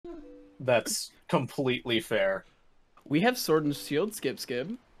That's completely fair. We have Sword and Shield, skip.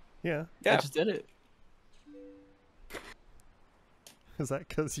 Yeah. I just did it. Is that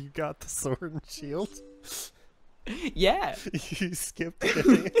because you got the sword and shield? Yeah. You skipped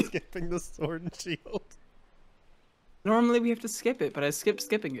skipping the sword and shield. Normally we have to skip it, but I skipped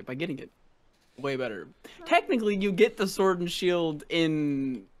skipping it by getting it. Way better. Technically, you get the Sword and Shield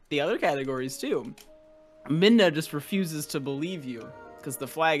in the other categories too. Minna just refuses to believe you because the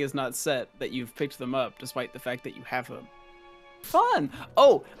flag is not set that you've picked them up, despite the fact that you have them. Fun.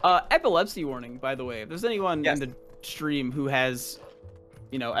 Oh, epilepsy warning, by the way. If there's anyone in the stream who has,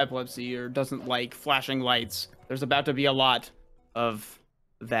 you know, epilepsy or doesn't like flashing lights, there's about to be a lot of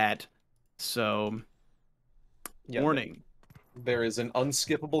that. So, warning. There is an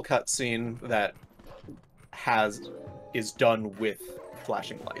unskippable cutscene that is done with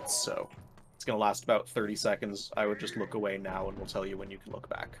flashing lights, so it's gonna last about 30 seconds. I would just look away now and we'll tell you when you can look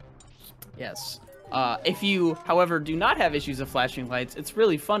back. Yes. If you, however, do not have issues of flashing lights, it's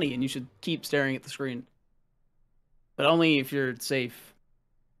really funny and you should keep staring at the screen. But only if you're safe.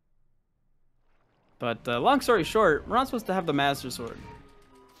 But long story short, we're not supposed to have the Master Sword.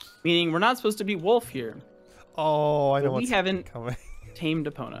 Meaning we're not supposed to be Wolf here. Oh, I know what's we haven't coming. tamed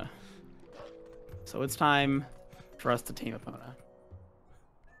Epona. So it's time for us to tame Epona.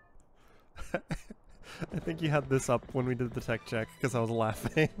 I think you had this up when we did the tech check because I was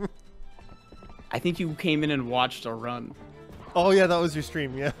laughing. I think you came in and watched a run. Oh yeah, that was your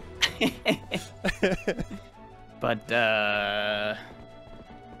stream, yeah. But yeah,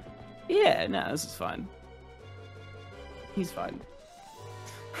 no, this is fine. He's fine.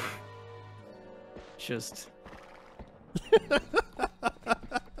 Just yeah,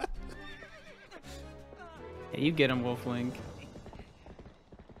 you get him, Wolflink.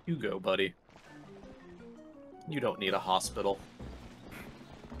 You go, buddy. You don't need a hospital.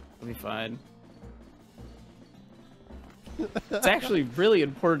 We'll be fine. It's actually really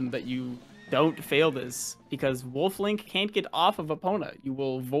important that you don't fail this, because Wolflink can't get off of Epona. You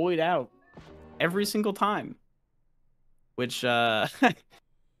will void out every single time. Which, then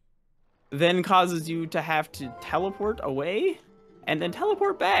causes you to have to teleport away, and then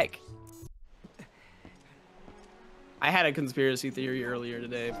teleport back. I had a conspiracy theory earlier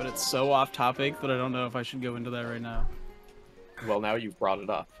today, but it's so off topic that I don't know if I should go into that right now. Well, now you've brought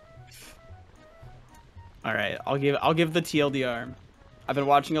it up. All right, I'll give the TLDR. I've been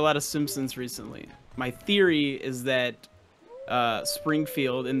watching a lot of Simpsons recently. My theory is that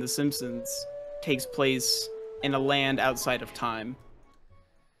Springfield in The Simpsons takes place in a land outside of time.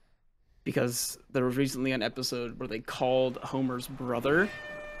 Because there was recently an episode where they called Homer's brother,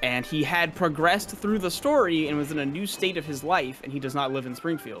 and he had progressed through the story and was in a new state of his life, and he does not live in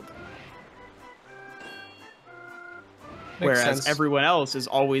Springfield. Whereas everyone else is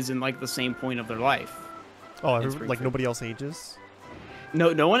always in like the same point of their life. Oh, like nobody else ages?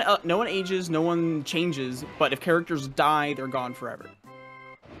 No one ages, no one changes, but if characters die, they're gone forever.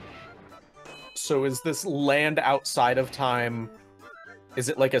 So is this land outside of time, is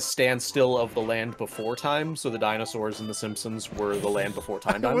it like a standstill of the land before time? So the dinosaurs in The Simpsons were the land before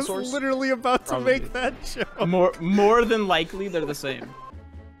time dinosaurs? I was literally about to make that joke. More than likely, they're the same.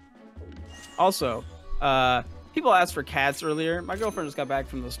 Also, people asked for cats earlier. My girlfriend just got back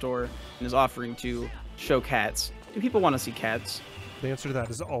from the store and is offering to show cats. Do people want to see cats? The answer to that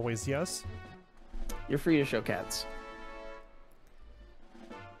is always yes. You're free to show cats.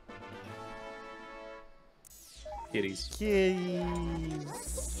 Kitties.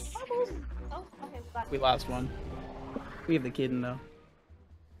 Kitties. We lost one. We have the kitten, though.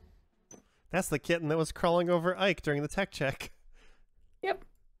 That's the kitten that was crawling over Ike during the tech check. Yep.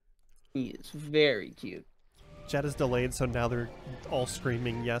 He is very cute. Jet is delayed, so now they're all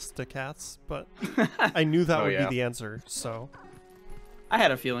screaming yes to cats, but I knew that would be the answer, so... I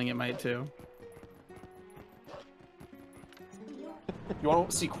had a feeling it might, too. You want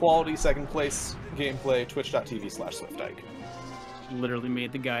to see quality second place gameplay? Twitch.tv/SwiftIke. Literally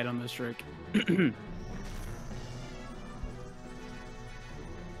made the guide on this trick.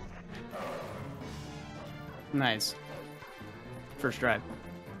 Nice. First try.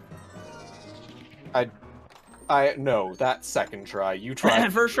 No, that second try. You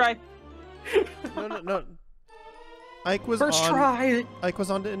tried. First try? No. Ike was try. Ike was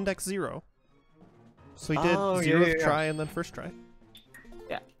on to index 0. So he did 0th try and then first try.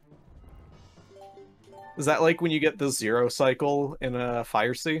 Yeah. Is that like when you get the 0 cycle in a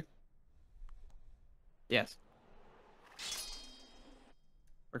Fire Sea? Yes.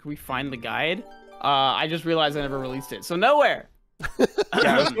 Where can we find the guide? I just realized I never released it, so nowhere! Yeah,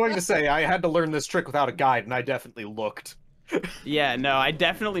 I was going to say, I had to learn this trick without a guide, and I definitely looked. Yeah, no, I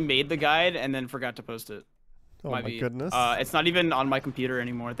definitely made the guide and then forgot to post it. Oh my goodness. It's not even on my computer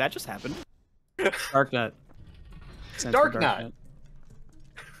anymore. That just happened. Darknet. Darknet.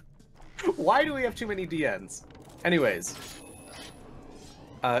 Why do we have too many DNs? Anyways.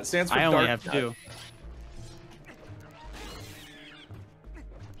 Stands for I only Darknet. have 2.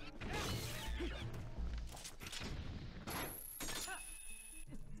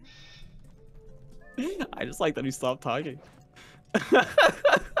 I just like that he stopped talking.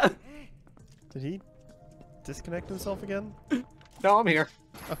 Did he disconnect himself again? No, I'm here.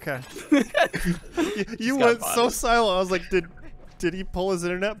 Okay. you went so silent. I was like, did he pull his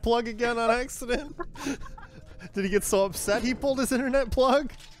internet plug again on accident? Did he get so upset he pulled his internet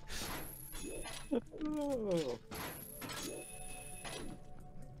plug? Oh.